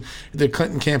information. The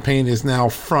Clinton campaign is now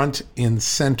front and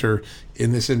center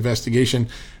in this investigation.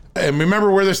 And remember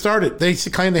where they started. They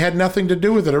claimed they had nothing to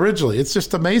do with it originally. It's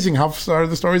just amazing how far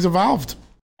the story's evolved.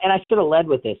 And I should have led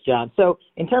with this, John. So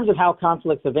in terms of how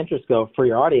conflicts of interest go for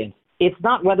your audience, it's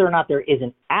not whether or not there is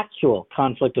an actual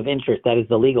conflict of interest that is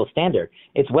the legal standard.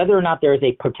 It's whether or not there is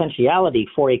a potentiality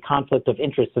for a conflict of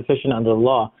interest sufficient under the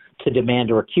law to demand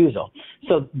a recusal.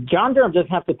 So John Durham doesn't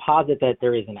have to posit that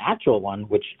there is an actual one,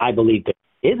 which I believe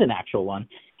there is an actual one.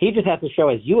 He just has to show,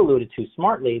 as you alluded to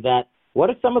smartly, that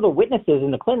what if some of the witnesses in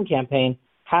the Clinton campaign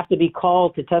have to be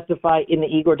called to testify in the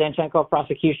Igor Danchenko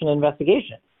prosecution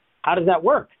investigation? How does that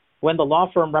work when the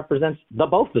law firm represents the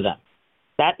both of them?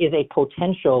 That is a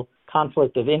potential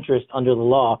conflict of interest under the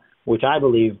law, which I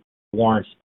believe warrants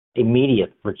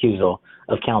immediate recusal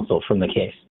of counsel from the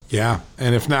case. Yeah,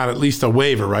 and if not, at least a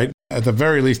waiver, right? At the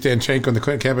very least, Danchenko and the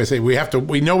Clinton campaign say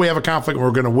we know we have a conflict and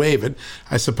we're going to waive it.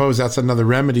 I suppose that's another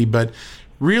remedy, but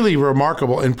really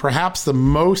remarkable, and perhaps the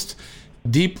most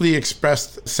deeply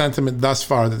expressed sentiment thus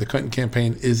far that the Clinton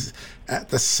campaign is at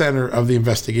the center of the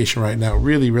investigation right now.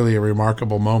 Really, really a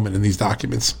remarkable moment in these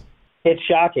documents. It's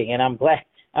shocking, and I'm glad.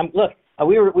 Look,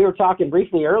 we were talking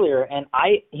briefly earlier, and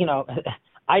I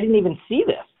didn't even see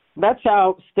this. That's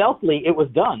how stealthily it was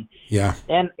done. Yeah.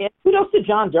 And kudos to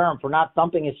John Durham for not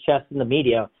thumping his chest in the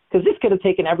media, because this could have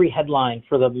taken every headline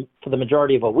for the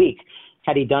majority of a week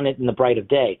had he done it in the bright of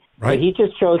day. Right. But he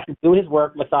just chose to do his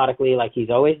work methodically, like he's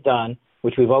always done,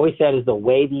 which we've always said is the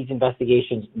way these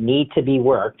investigations need to be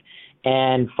worked,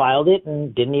 and filed it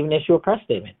and didn't even issue a press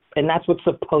statement. And that's what's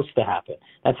supposed to happen.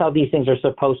 That's how these things are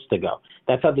supposed to go.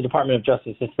 That's how the Department of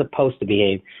Justice is supposed to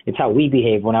behave. It's how we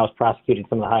behaved when I was prosecuting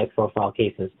some of the highest profile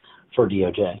cases for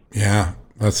DOJ. Yeah,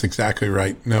 that's exactly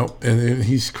right. No, and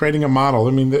he's creating a model.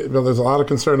 I mean, there's a lot of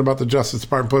concern about the Justice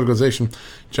Department politicalization.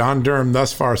 John Durham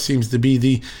thus far seems to be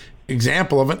the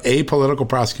example of an apolitical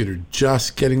prosecutor,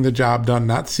 just getting the job done,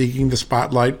 not seeking the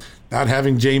spotlight, not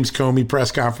having James Comey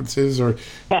press conferences, or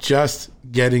just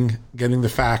getting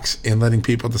the facts and letting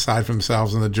people decide for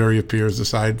themselves, and the jury of peers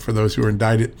decide for those who are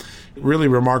indicted. Really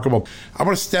remarkable. I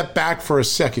want to step back for a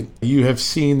second. You have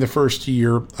seen the first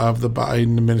year of the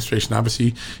Biden administration.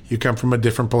 Obviously, you come from a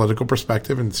different political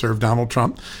perspective and served Donald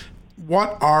Trump.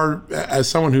 What are, as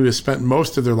someone who has spent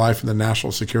most of their life in the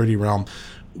national security realm,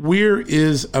 where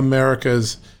is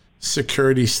America's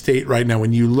security state right now?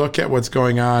 When you look at what's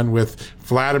going on with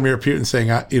Vladimir Putin saying,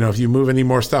 if you move any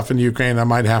more stuff into Ukraine, I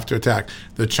might have to attack.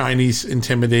 The Chinese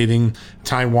intimidating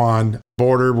Taiwan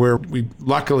border, where we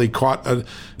luckily caught a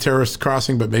terrorist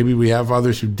crossing, but maybe we have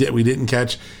others who we didn't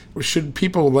catch. Should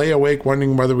people lay awake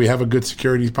wondering whether we have a good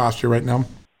security posture right now?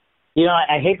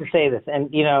 I hate to say this,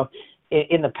 and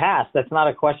in the past, that's not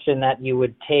a question that you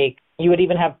would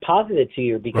even have posited to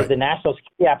you, because the national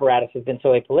security apparatus has been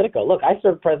so apolitical. Look, I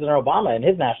served President Obama in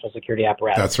his national security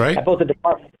apparatus. That's right. At both the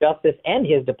Department of Justice and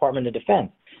his Department of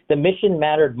Defense. The mission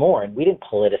mattered more, and we didn't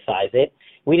politicize it.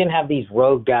 We didn't have these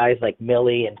rogue guys like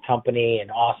Milley and company and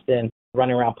Austin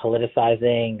running around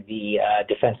politicizing the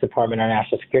Defense Department, our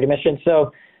national security mission.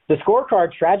 So the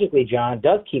scorecard, tragically, John,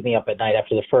 does keep me up at night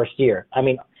after the first year. I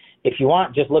mean, if you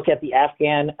want, just look at the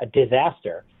Afghan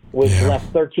disaster, which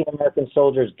left 13 American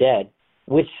soldiers dead,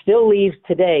 which still leaves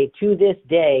today, to this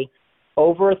day,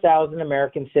 over 1,000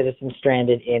 American citizens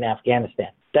stranded in Afghanistan.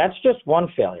 That's just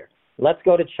one failure. Let's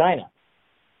go to China.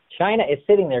 China is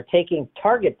sitting there taking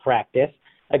target practice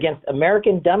against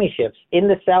American dummy ships in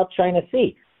the South China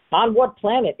Sea. On what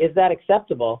planet is that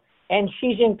acceptable? And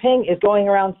Xi Jinping is going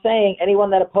around saying anyone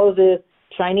that opposes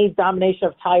Chinese domination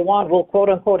of Taiwan will, quote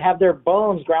unquote, have their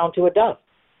bones ground to a dust.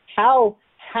 How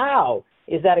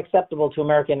is that acceptable to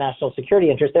American national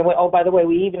security interests? And by the way,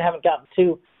 we even haven't gotten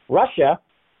to Russia,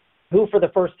 who for the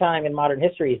first time in modern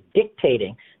history is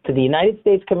dictating to the United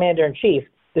States Commander-in-Chief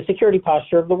the security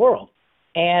posture of the world.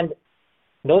 And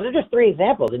those are just three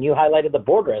examples, and you highlighted the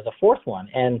border as a fourth one.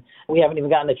 And we haven't even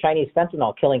gotten to Chinese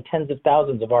fentanyl killing tens of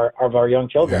thousands of our young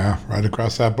children. Yeah, right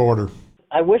across that border.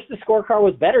 I wish the scorecard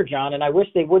was better, John, and I wish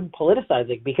they wouldn't politicize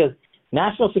it, because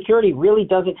national security really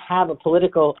doesn't have a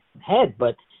political head,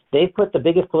 but they've put the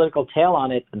biggest political tail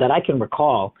on it that I can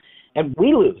recall. And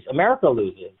we lose. America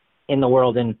loses in the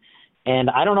world. And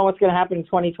I don't know what's going to happen in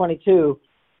 2022.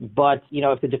 But,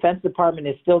 if the Defense Department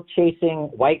is still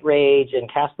chasing white rage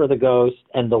and Casper the Ghost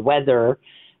and the weather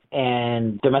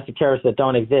and domestic terrorists that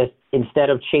don't exist,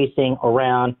 instead of chasing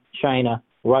Iran, China,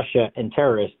 Russia, and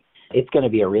terrorists, it's going to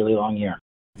be a really long year.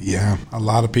 Yeah, a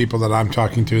lot of people that I'm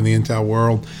talking to in the intel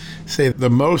world say the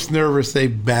most nervous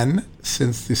they've been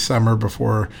since the summer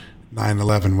before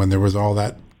 9/11, when there was all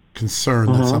that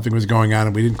concern that something was going on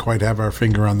and we didn't quite have our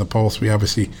finger on the pulse. We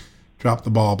obviously dropped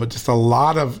the ball, but just a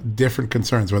lot of different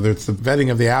concerns, whether it's the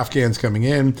vetting of the Afghans coming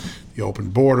in, the open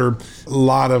border, a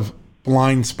lot of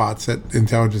blind spots that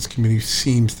intelligence community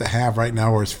seems to have right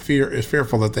now, or is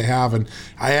fearful that they have. And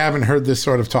I haven't heard this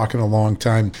sort of talk in a long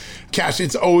time. Kash,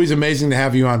 it's always amazing to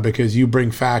have you on, because you bring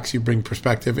facts, you bring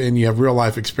perspective, and you have real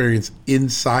life experience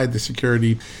inside the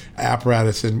security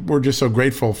apparatus. And we're just so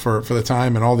grateful for the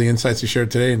time and all the insights you shared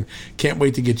today, and can't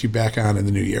wait to get you back on in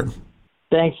the new year.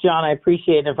 Thanks, John. I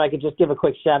appreciate it. If I could just give a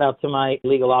quick shout out to my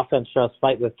legal offense trust,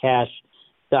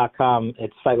 fightwithkash.com.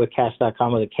 It's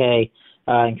fightwithkash.com with a K.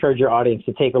 Encourage your audience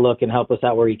to take a look and help us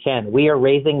out where you can. We are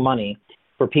raising money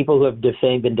for people who have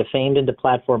been defamed and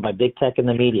deplatformed by big tech and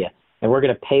the media. And we're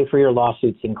going to pay for your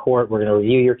lawsuits in court. We're going to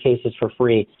review your cases for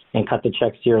free and cut the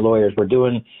checks to your lawyers. We're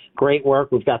doing great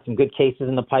work. We've got some good cases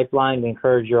in the pipeline. We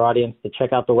encourage your audience to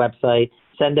check out the website.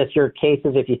 Send us your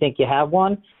cases if you think you have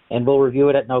one, and we'll review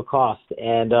it at no cost.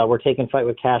 And we're taking Fight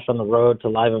with Kash on the road to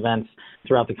live events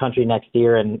throughout the country next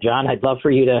year. And John, I'd love for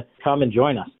you to come and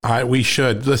join us. We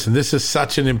should. Listen, this is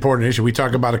such an important issue. We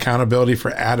talk about accountability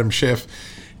for Adam Schiff.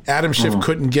 Adam Schiff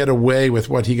couldn't get away with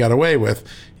what he got away with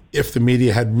if the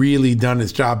media had really done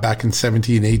its job back in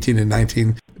 17, 18, and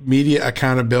 19. Media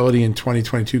accountability in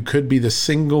 2022 could be the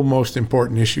single most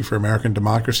important issue for American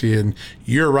democracy, and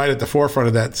you're right at the forefront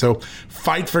of that. So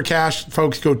Fight for Kash,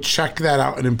 folks, go check that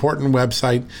out, an important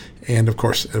website, and of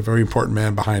course, a very important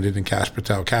man behind it in Kash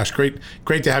Patel. Kash, great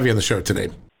to have you on the show today.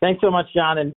 Thanks so much,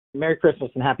 John, and Merry Christmas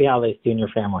and Happy Holidays to you and your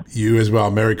family. You as well.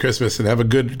 Merry Christmas, and have a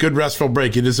good restful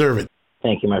break. You deserve it.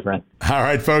 Thank you, my friend. All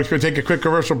right, folks, we'll take a quick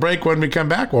commercial break. When we come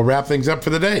back, we'll wrap things up for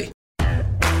the day.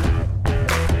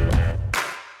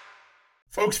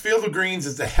 Folks, Field of Greens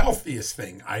is the healthiest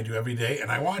thing I do every day,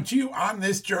 and I want you on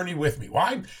this journey with me.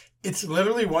 Why? It's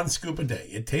literally one scoop a day.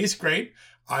 It tastes great.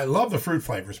 I love the fruit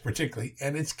flavors particularly,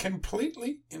 and it's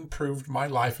completely improved my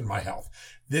life and my health.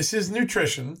 This is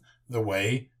nutrition the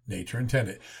way nature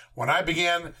intended. When I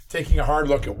began taking a hard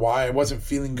look at why I wasn't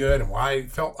feeling good and why I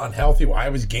felt unhealthy, why I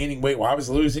was gaining weight, why I was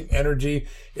losing energy,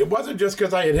 it wasn't just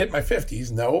because I had hit my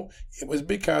 50s. No, it was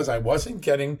because I wasn't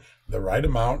getting the right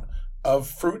amount of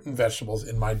fruit and vegetables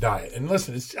in my diet. And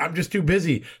listen, I'm just too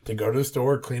busy to go to the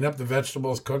store, clean up the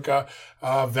vegetables, cook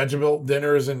vegetable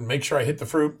dinners, and make sure I hit the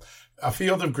fruit. A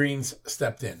Field of Greens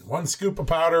stepped in. One scoop of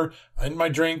powder in my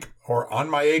drink or on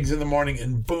my eggs in the morning,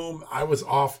 and boom, I was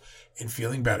off and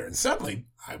feeling better. And suddenly,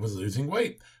 I was losing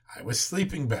weight. I was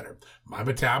sleeping better. My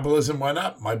metabolism went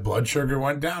up. My blood sugar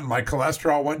went down. My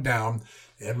cholesterol went down.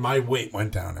 And my weight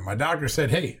went down. And my doctor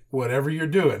said, hey, whatever you're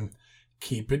doing,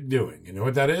 keep it doing. You know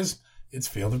what that is? It's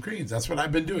Field of Greens. That's what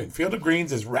I've been doing. Field of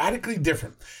Greens is radically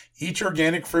different. Each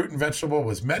organic fruit and vegetable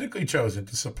was medically chosen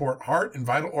to support heart and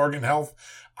vital organ health.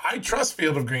 I trust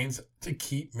Field of Greens to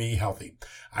keep me healthy.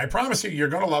 I promise you're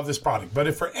going to love this product. But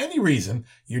if for any reason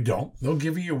you don't, they'll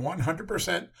give you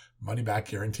 100% money back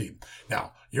guarantee.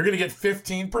 Now, you're going to get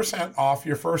 15% off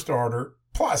your first order,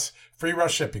 plus free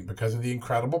rush shipping, because of the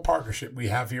incredible partnership we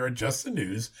have here at Just the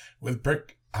News with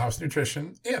Brick House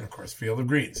Nutrition, and of course, Field of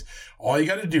Greens. All you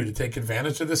got to do to take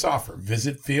advantage of this offer,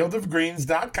 visit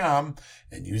fieldofgreens.com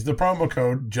and use the promo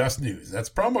code JustNews. That's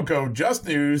promo code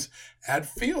JustNews at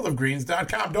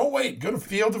fieldofgreens.com. Don't wait. Go to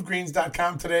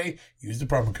fieldofgreens.com today. Use the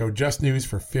promo code JustNews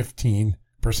for 15%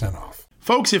 off.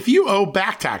 Folks, if you owe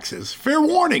back taxes, fair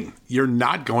warning, you're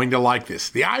not going to like this.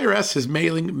 The IRS is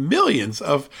mailing millions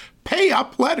of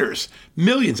pay-up letters.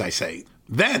 Millions, I say.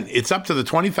 Then it's up to the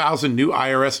 20,000 new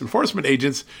IRS enforcement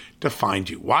agents to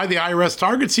find you. Why the IRS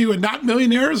targets you and not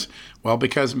millionaires? Well,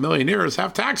 because millionaires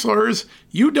have tax lawyers.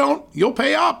 You don't, you'll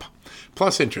pay up.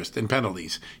 Plus interest and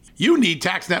penalties. You need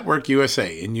Tax Network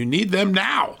USA, and you need them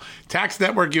now. Tax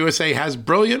Network USA has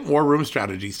brilliant war room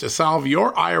strategies to solve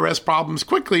your IRS problems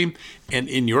quickly and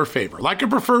in your favor. Like a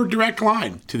preferred direct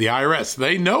line to the IRS,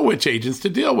 they know which agents to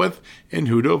deal with and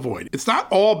who to avoid. It's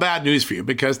not all bad news for you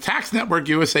because Tax Network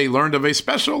USA learned of a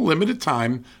special limited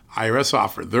time IRS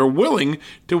offer. They're willing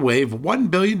to waive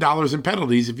 $1 billion in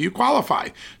penalties if you qualify.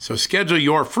 So schedule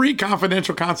your free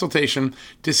confidential consultation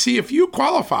to see if you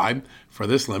qualify for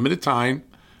this limited time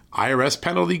IRS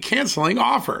penalty canceling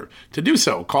offer. To do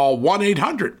so, call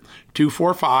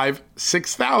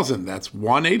 1-800-245-6000. That's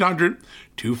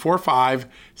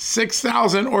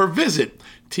 1-800-245-6000 or visit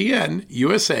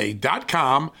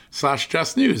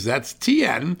tnusa.com/justnews. That's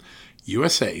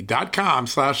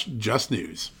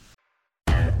tnusa.com/justnews.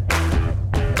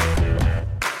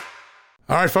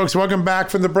 All right, folks, welcome back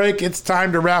from the break. It's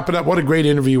time to wrap it up. What a great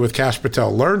interview with Kash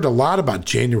Patel. Learned a lot about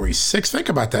January 6th. Think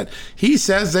about that. He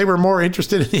says they were more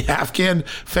interested in the Afghan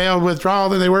failed withdrawal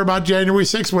than they were about January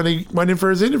 6th when he went in for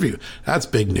his interview. That's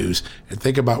big news. And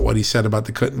think about what he said about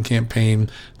the Clinton campaign,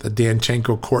 the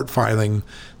Danchenko court filing,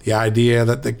 the idea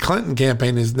that the Clinton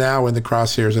campaign is now in the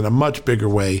crosshairs in a much bigger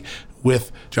way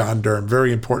with John Durham.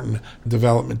 Very important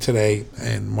development today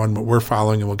and one that we're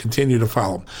following and will continue to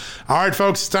follow. All right,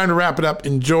 folks, it's time to wrap it up.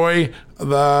 Enjoy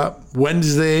the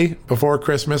Wednesday before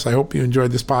Christmas. I hope you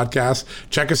enjoyed this podcast.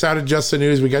 Check us out at Just the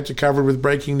News. We got you covered with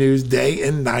breaking news day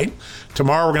and night.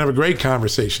 Tomorrow, we're going to have a great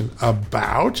conversation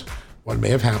about what may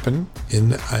have happened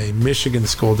in a Michigan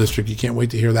school district. You can't wait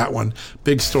to hear that one.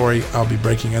 Big story. I'll be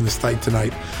breaking on the site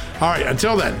tonight. All right,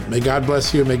 until then, may God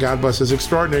bless you and may God bless this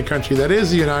extraordinary country that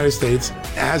is the United States,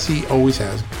 as he always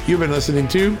has. You've been listening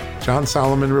to John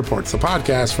Solomon Reports, the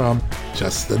podcast from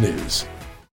Just the News.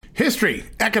 History,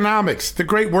 economics, the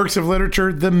great works of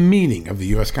literature, the meaning of the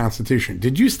U.S. Constitution.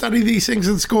 Did you study these things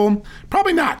in school?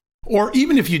 Probably not. Or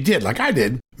even if you did, like I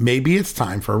did, maybe it's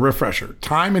time for a refresher.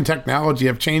 Time and technology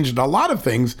have changed a lot of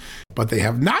things, but they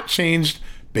have not changed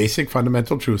basic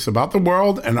fundamental truths about the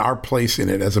world and our place in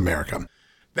it as America.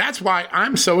 That's why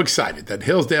I'm so excited that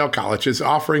Hillsdale College is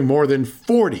offering more than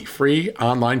 40 free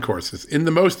online courses in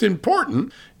the most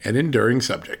important and enduring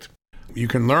subject. You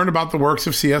can learn about the works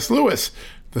of C.S. Lewis,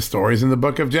 the stories in the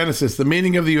book of Genesis, the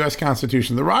meaning of the U.S.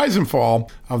 Constitution, the rise and fall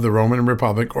of the Roman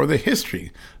Republic, or the history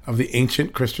of the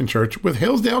ancient Christian church with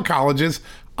Hillsdale College's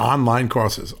online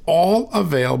courses, all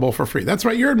available for free. That's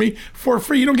right, you heard me, for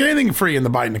free. You don't get anything free in the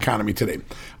Biden economy today.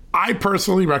 I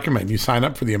personally recommend you sign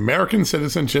up for the American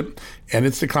Citizenship and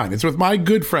Its Decline. It's with my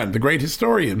good friend, the great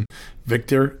historian,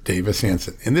 Victor Davis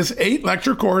Hanson. In this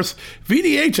 8-lecture course,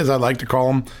 VDH, as I like to call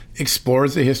him,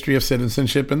 explores the history of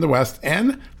citizenship in the West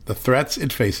and the threats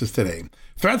it faces today.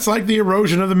 Threats like the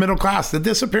erosion of the middle class, the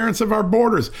disappearance of our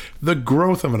borders, the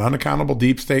growth of an unaccountable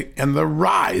deep state, and the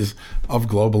rise of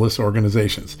globalist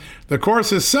organizations. The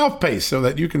course is self-paced so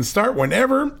that you can start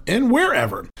whenever and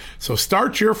wherever. So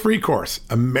start your free course,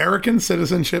 American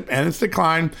Citizenship and Its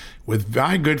Decline, with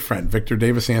my good friend, Victor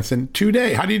Davis Hanson,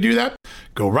 today. How do you do that?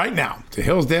 Go right now to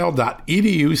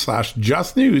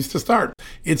hillsdale.edu/justnews to start.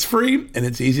 It's free and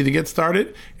it's easy to get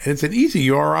started, and it's an easy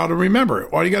URL to remember.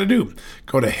 All you got to do,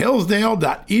 go to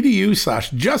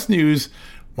hillsdale.edu/justnews.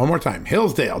 One more time,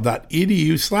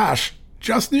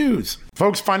 hillsdale.edu/justnews.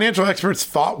 Folks, financial experts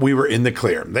thought we were in the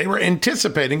clear. They were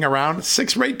anticipating around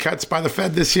 6 rate cuts by the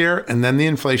Fed this year, and then the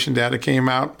inflation data came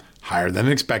out higher than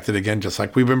expected again, just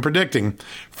like we've been predicting.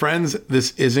 Friends,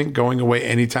 this isn't going away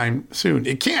anytime soon.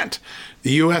 It can't.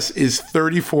 The U.S. is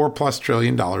 $34+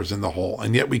 trillion in the hole,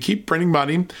 and yet we keep printing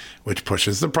money, which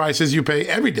pushes the prices you pay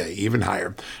every day even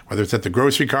higher, whether it's at the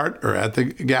grocery cart or at the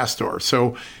gas store.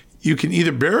 So you can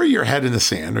either bury your head in the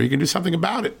sand or you can do something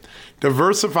about it.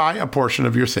 Diversify a portion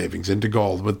of your savings into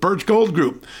gold with Birch Gold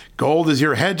Group. Gold is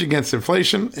your hedge against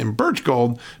inflation, and Birch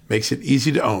Gold makes it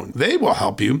easy to own. They will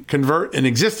help you convert an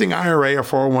existing IRA or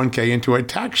 401k into a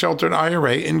tax-sheltered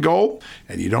IRA in gold,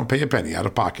 and you don't pay a penny out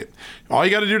of pocket. All you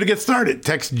got to do to get started,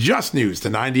 text Just News to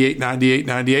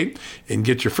 989898 and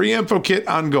get your free info kit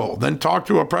on gold. Then talk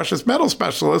to a precious metal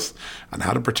specialist on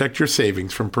how to protect your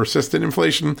savings from persistent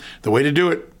inflation. The way to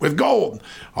do it with gold.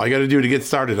 All you got to do to get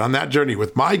started on that journey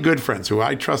with my good friends who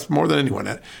I trust more than anyone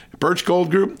at Birch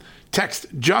Gold Group, text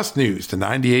Just News to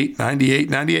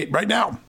 989898 right now.